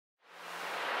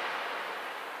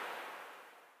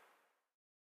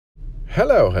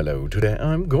Hello. Today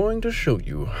I'm going to show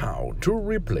you how to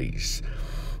replace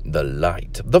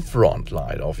the front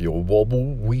light of your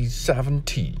Volvo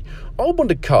V70. Open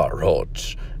the car hood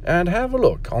and have a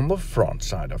look on the front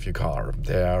side of your car.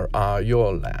 There are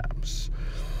your lamps.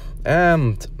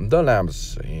 And the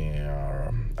lamps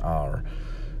here are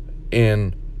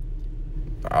in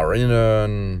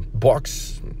a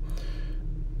box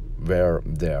where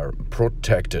they're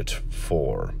protected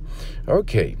for.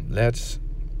 Okay, let's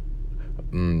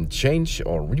change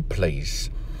or replace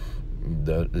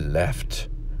the left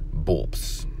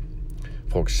bulbs.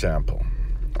 For example,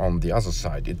 on the other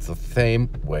side, it's the same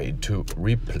way to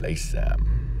replace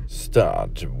them.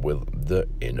 Start with the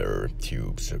inner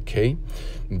tubes, okay?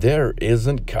 There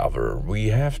isn't cover. We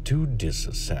have to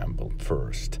disassemble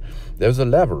first. There's a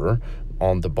lever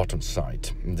on the bottom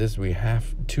side. This we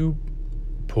have to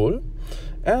pull,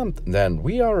 and then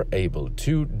we are able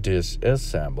to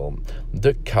disassemble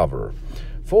the cover.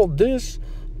 For this,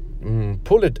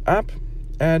 pull it up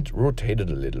and rotate it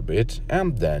a little bit,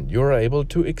 and then you're able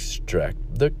to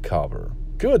extract the cover.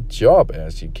 Good job,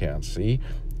 as you can see.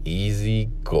 Easy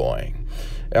going.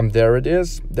 And there it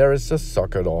is. There is a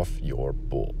socket of your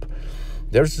bulb.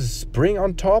 There's a spring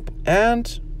on top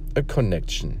and a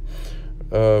connection.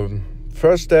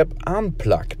 First step,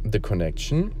 unplug the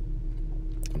connection.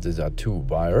 These are two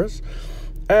wires.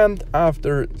 And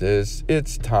after this,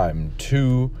 it's time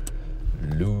to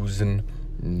loosen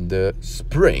the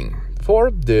spring.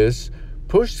 For this,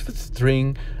 push the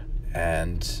string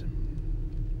and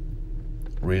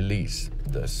release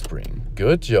the spring.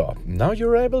 Good job. Now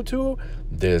you're able to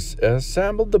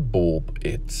disassemble the bulb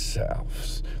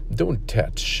itself. Don't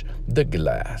touch the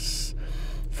glass.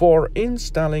 For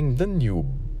installing the new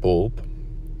bulb,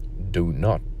 do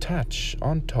not touch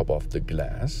on top of the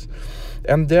glass.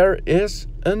 And there is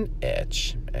an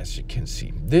edge, as you can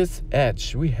see. This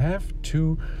edge we have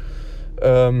to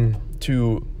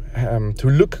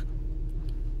look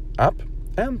up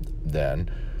and then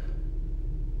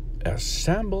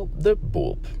assemble the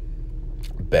bulb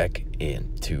back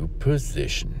into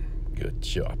position. Good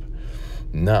job.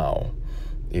 Now,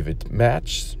 if it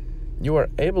matches, you are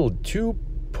able to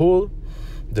pull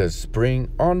the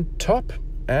spring on top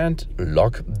and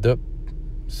lock the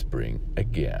spring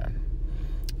again.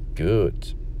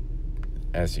 Good.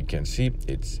 As you can see,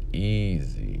 it's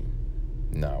easy.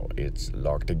 Now it's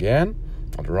locked again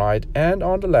on the right and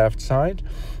on the left side.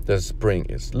 The spring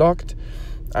is locked.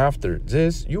 After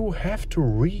this, you have to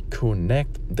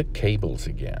reconnect the cables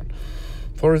again.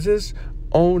 For this,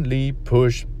 only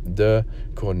push the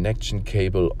connection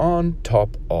cable on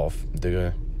top of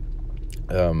the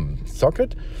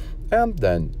socket, and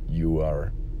then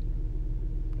you're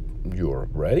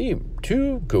ready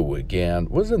to go again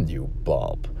with a new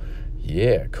bulb.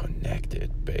 Yeah,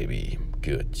 connected, baby.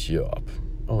 Good job.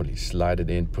 Only slide it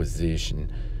in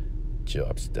position.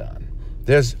 Job's done.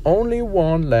 There's only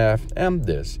one left, and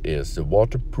this is the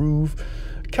waterproof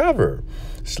cover.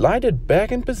 Slide it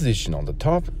back in position on the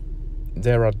top.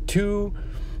 There are two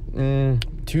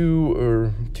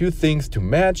things to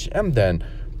match, and then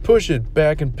push it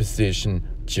back in position.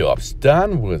 Job's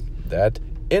done with that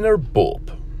inner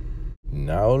bulb.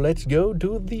 Now let's go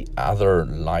to the other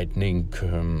lightning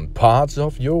parts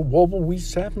of your Volvo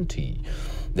V70.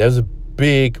 There's a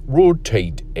big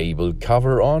rotate-able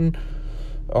cover on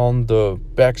the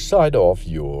back side of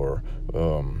your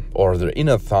or the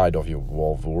inner side of your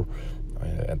Volvo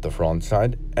at the front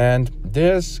side, and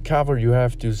this cover you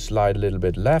have to slide a little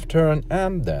bit left turn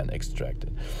and then extract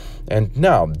it. And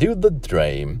now do the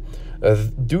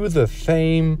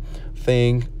same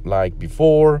thing like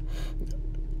before.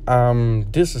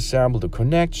 Disassemble the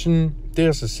connection,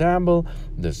 disassemble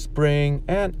the spring,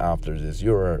 and after this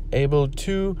you are able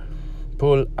to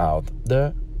pull out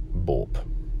the bulb.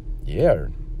 Yeah,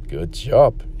 good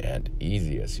job, and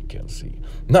easy, as you can see.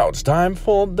 Now it's time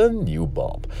for the new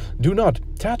bulb. Do not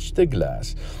touch the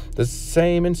glass. The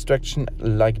same instruction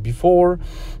like before.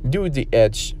 Do the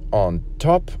edge on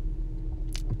top.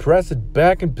 Press it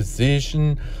back in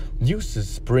position. Use the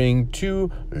spring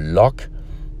to lock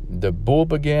the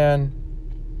bulb again.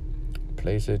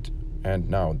 Place it, and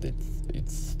now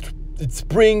it's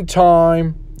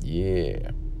springtime.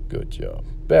 Yeah, good job.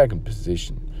 Back in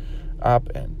position. Up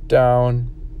and down.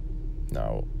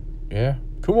 Now, yeah,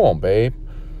 come on, babe.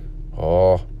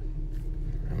 Oh,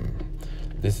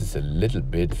 this is a little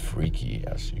bit freaky,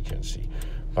 as you can see,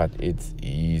 but it's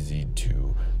easy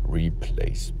to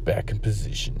replace back in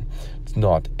position. It's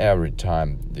not every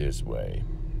time this way.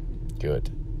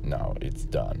 Good. Now it's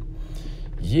done.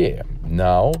 Yeah,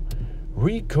 now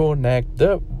reconnect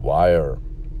the wire.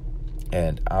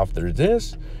 And after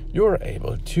this, you're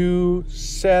able to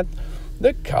set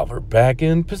the cover back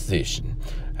in position.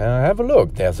 Have a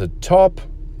look, there's a top,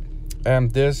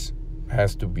 and this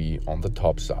has to be on the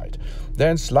top side.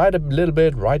 Then slide a little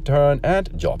bit, right turn, and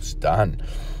job's done.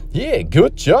 Yeah,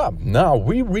 good job. Now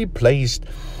we replaced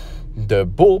the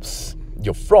bulbs,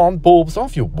 your front bulbs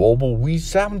of your Volvo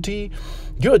V70.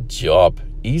 Good job,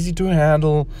 easy to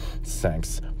handle.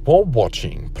 Thanks for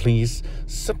watching. Please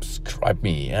subscribe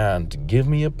me and give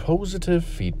me a positive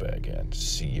feedback, and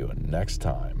see you next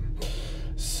time.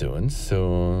 Soon,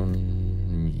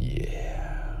 yeah.